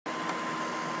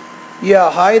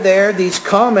Yeah, hi there. These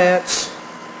comments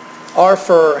are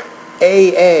for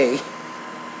AA.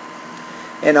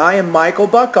 And I am Michael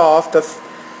Buckoff.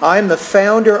 I am the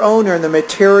founder, owner, and the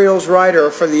materials writer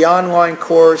for the online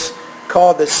course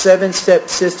called the 7-Step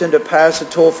System to Pass the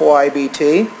TOEFL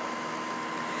IBT.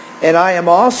 And I am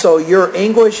also your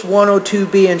English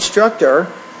 102B instructor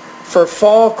for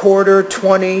fall quarter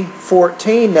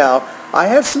 2014. Now, I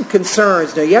have some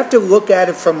concerns. Now, you have to look at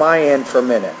it from my end for a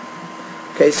minute.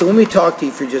 Okay, so let me talk to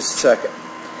you for just a second.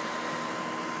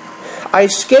 I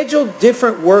scheduled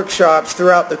different workshops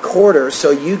throughout the quarter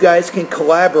so you guys can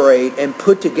collaborate and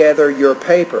put together your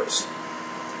papers.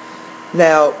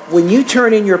 Now, when you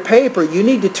turn in your paper, you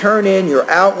need to turn in your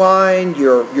outline,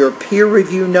 your peer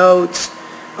review notes.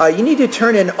 You need to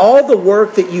turn in all the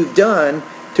work that you've done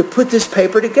to put this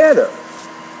paper together.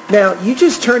 Now, you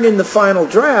just turned in the final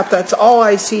draft. That's all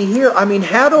I see here. I mean,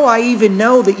 how do I even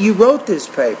know that you wrote this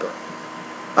paper?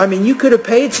 I mean, you could have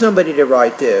paid somebody to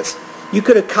write this. You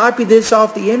could have copied this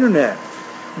off the internet.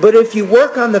 But if you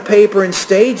work on the paper in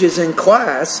stages in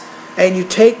class, and you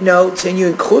take notes and you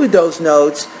include those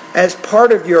notes as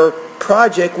part of your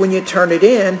project when you turn it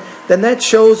in, then that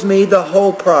shows me the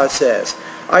whole process.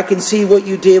 I can see what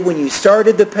you did when you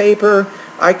started the paper.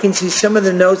 I can see some of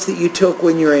the notes that you took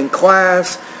when you were in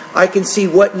class. I can see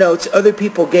what notes other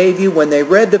people gave you when they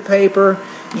read the paper.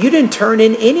 You didn't turn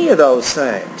in any of those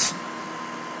things.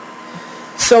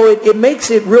 So it makes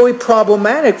it really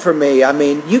problematic for me. I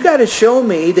mean, you got to show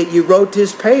me that you wrote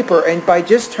this paper, and by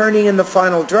just turning in the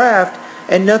final draft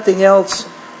and nothing else,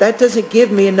 that doesn't give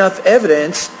me enough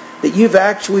evidence that you've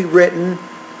actually written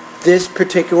this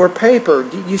particular paper.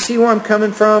 Do you see where I'm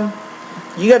coming from?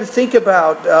 You got to think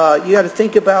about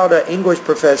an English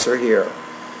professor here.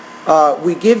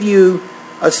 We give you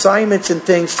assignments and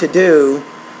things to do.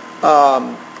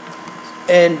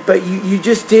 But you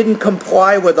just didn't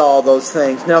comply with all those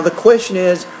things. Now the question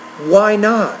is, why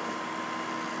not?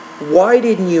 Why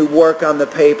didn't you work on the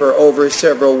paper over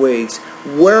several weeks?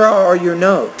 Where are your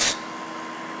notes?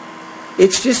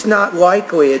 It's just not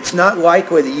likely. It's not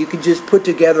likely that you could just put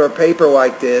together a paper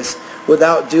like this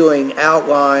without doing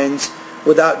outlines,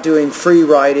 without doing free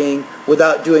writing,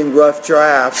 without doing rough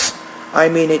drafts. I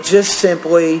mean, it just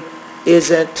simply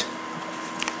isn't.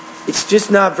 It's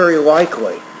just not very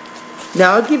likely.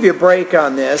 Now, I'll give you a break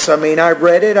on this. I mean, I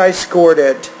read it, I scored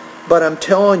it, but I'm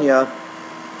telling you,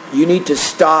 you need to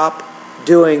stop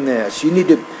doing this. You need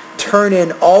to turn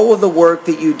in all of the work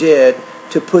that you did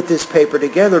to put this paper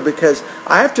together, because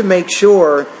I have to make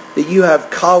sure that you have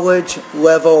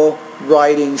college-level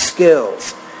writing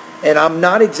skills. And I'm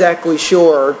not exactly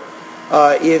sure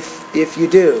if you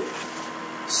do.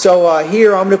 So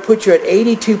here, I'm going to put you at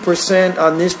 82%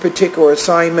 on this particular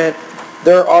assignment.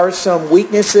 There are some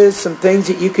weaknesses, some things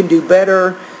that you can do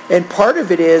better, and part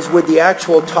of it is with the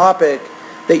actual topic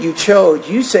that you chose.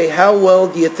 You say, how well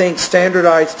do you think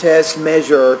standardized tests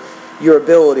measure your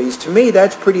abilities? To me,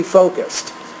 that's pretty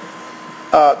focused.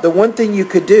 The one thing you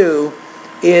could do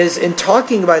is, in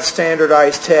talking about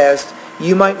standardized tests,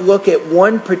 you might look at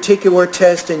one particular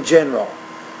test in general.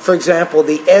 For example,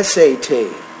 the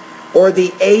SAT or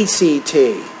the ACT,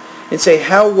 and say,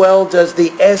 how well does the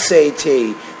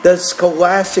SAT, the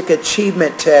Scholastic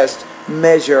Achievement Test,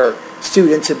 measure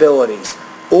students' abilities?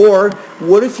 Or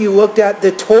what if you looked at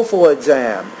the TOEFL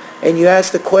exam and you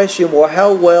asked the question, well,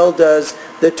 how well does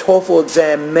the TOEFL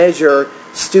exam measure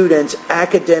students'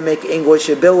 academic English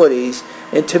abilities?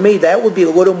 And to me, that would be a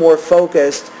little more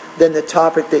focused than the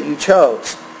topic that you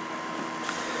chose.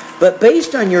 But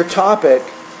based on your topic,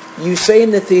 you say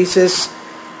in the thesis,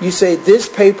 you say this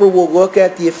paper will look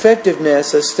at the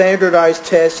effectiveness of standardized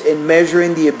tests in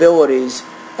measuring the abilities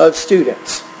of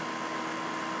students.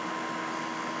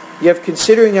 You have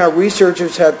considering how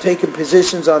researchers have taken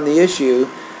positions on the issue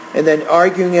and then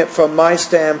arguing it from my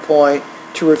standpoint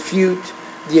to refute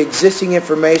the existing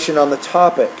information on the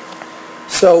topic.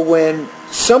 So when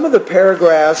some of the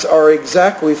paragraphs are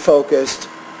exactly focused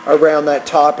around that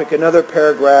topic and other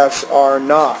paragraphs are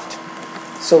not.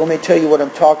 So let me tell you what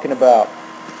I'm talking about.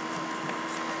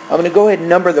 I'm going to go ahead and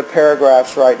number the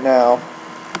paragraphs right now.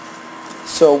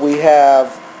 So we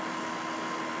have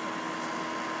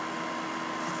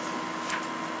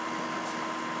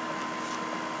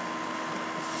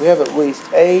at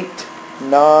least 8,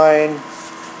 9.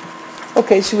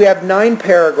 Okay, so we have 9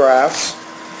 paragraphs.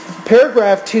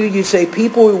 Paragraph 2, you say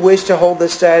people who wish to hold the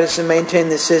status and maintain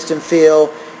the system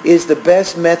feel is the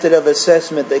best method of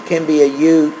assessment that can be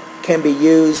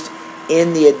used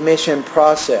in the admission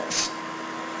process.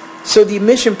 So the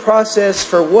admission process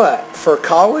for what? For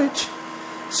college?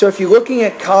 So if you're looking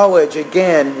at college,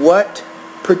 again, what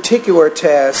particular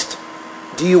test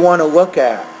do you want to look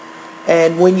at?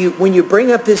 And when you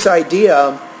bring up this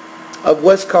idea of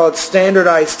what's called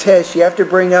standardized tests, you have to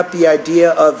bring up the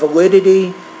idea of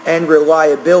validity and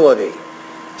reliability.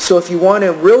 So if you want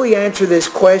to really answer this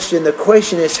question, the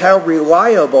question is how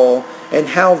reliable and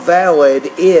how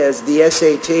valid is the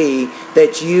SAT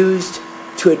that's used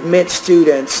to admit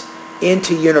students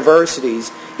into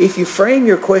universities. If you frame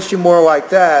your question more like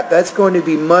that, that's going to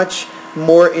be much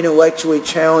more intellectually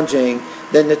challenging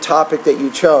than the topic that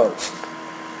you chose.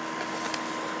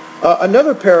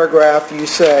 Another paragraph, you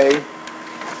say,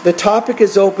 the topic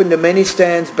is open to many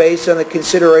stands based on the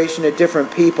consideration of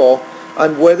different people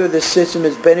on whether the system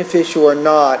is beneficial or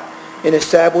not in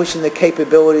establishing the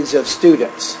capabilities of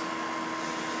students.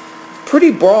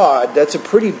 Pretty broad. That's a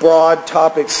pretty broad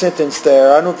topic sentence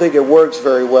there. I don't think it works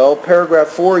very well. Paragraph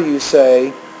 4, you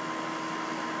say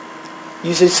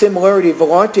similarity.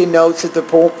 Volante notes that the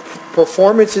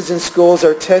performances in schools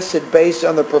are tested based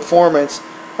on the performance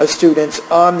of students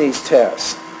on these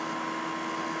tests.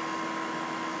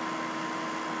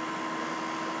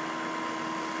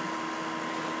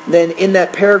 Then in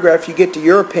that paragraph you get to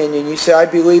your opinion. You say, I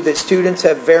believe that students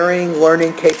have varying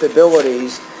learning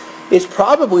capabilities. It's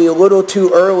probably a little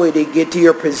too early to get to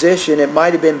your position. It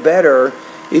might have been better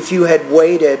if you had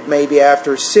waited maybe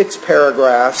after 6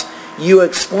 paragraphs. You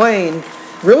explain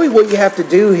really what you have to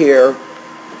do here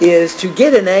is to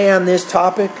get an A on this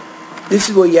topic. This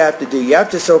is what you have to do. You have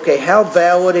to say, okay, how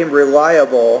valid and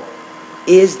reliable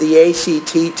is the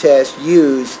ACT test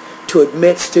used to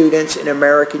admit students in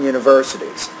American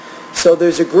universities? So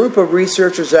there's a group of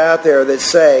researchers out there that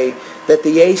say that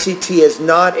the ACT is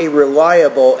not a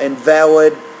reliable and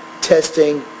valid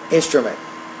testing instrument.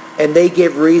 And they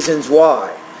give reasons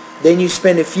why. Then you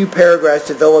spend a few paragraphs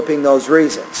developing those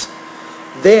reasons.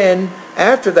 Then,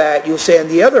 after that, you'll say, on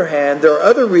the other hand, there are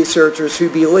other researchers who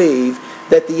believe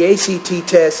that the ACT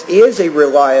test is a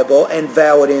reliable and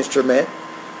valid instrument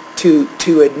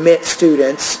to admit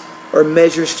students or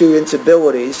measure students'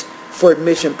 abilities for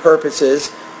admission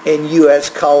purposes in U.S.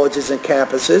 colleges and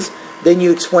campuses. Then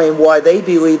you explain why they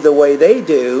believe the way they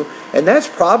do, and that's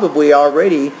probably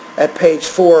already at page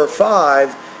 4 or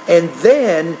 5, and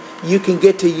then you can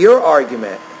get to your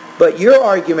argument. But your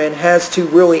argument has to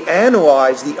really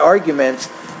analyze the arguments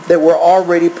that were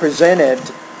already presented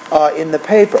in the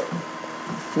paper.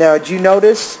 Now, did you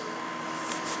notice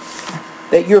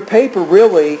that your paper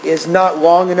really is not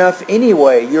long enough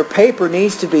anyway? Your paper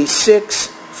needs to be 6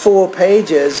 full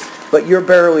pages, but you're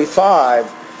barely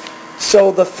 5.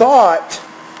 So the thought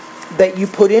that you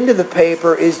put into the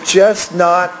paper is just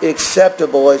not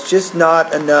acceptable. It's just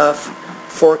not enough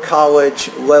for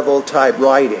college level type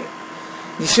writing.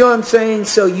 You see what I'm saying?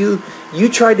 So you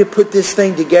tried to put this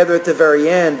thing together at the very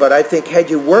end, but I think had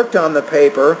you worked on the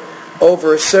paper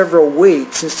over several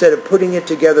weeks instead of putting it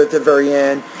together at the very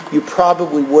end, you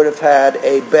probably would have had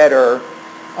a better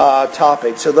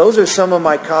topic. So those are some of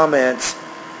my comments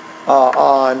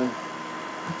on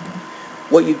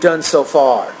what you've done so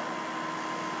far.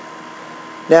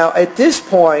 Now, at this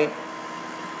point,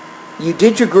 you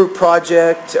did your group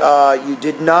project. You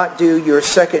did not do your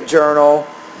second journal.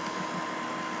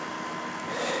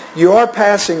 You are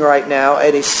passing right now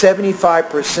at a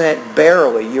 75%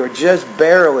 barely. You're just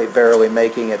barely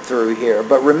making it through here.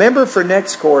 But remember, for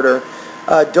next quarter,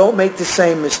 don't make the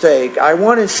same mistake. I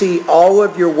want to see all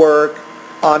of your work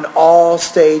on all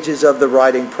stages of the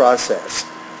writing process.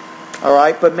 All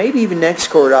right? But maybe even next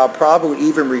quarter, I'll probably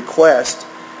even request,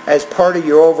 as part of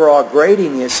your overall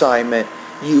grading assignment,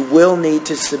 you will need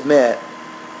to submit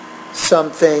some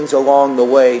things along the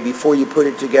way before you put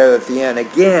it together at the end.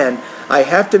 Again, I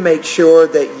have to make sure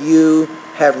that you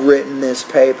have written this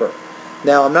paper.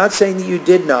 Now, I'm not saying that you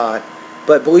did not,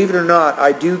 but believe it or not,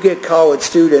 I do get college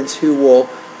students who will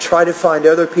try to find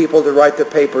other people to write the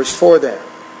papers for them.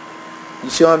 You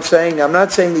see what I'm saying? Now, I'm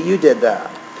not saying that you did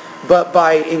that. But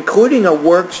by including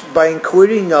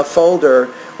a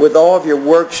folder with all of your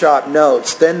workshop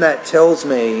notes, then that tells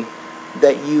me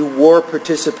that you were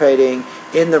participating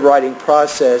in the writing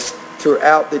process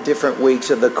throughout the different weeks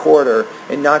of the quarter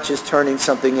and not just turning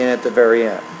something in at the very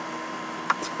end.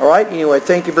 All right, anyway,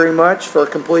 thank you very much for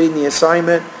completing the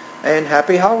assignment, and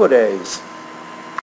happy holidays.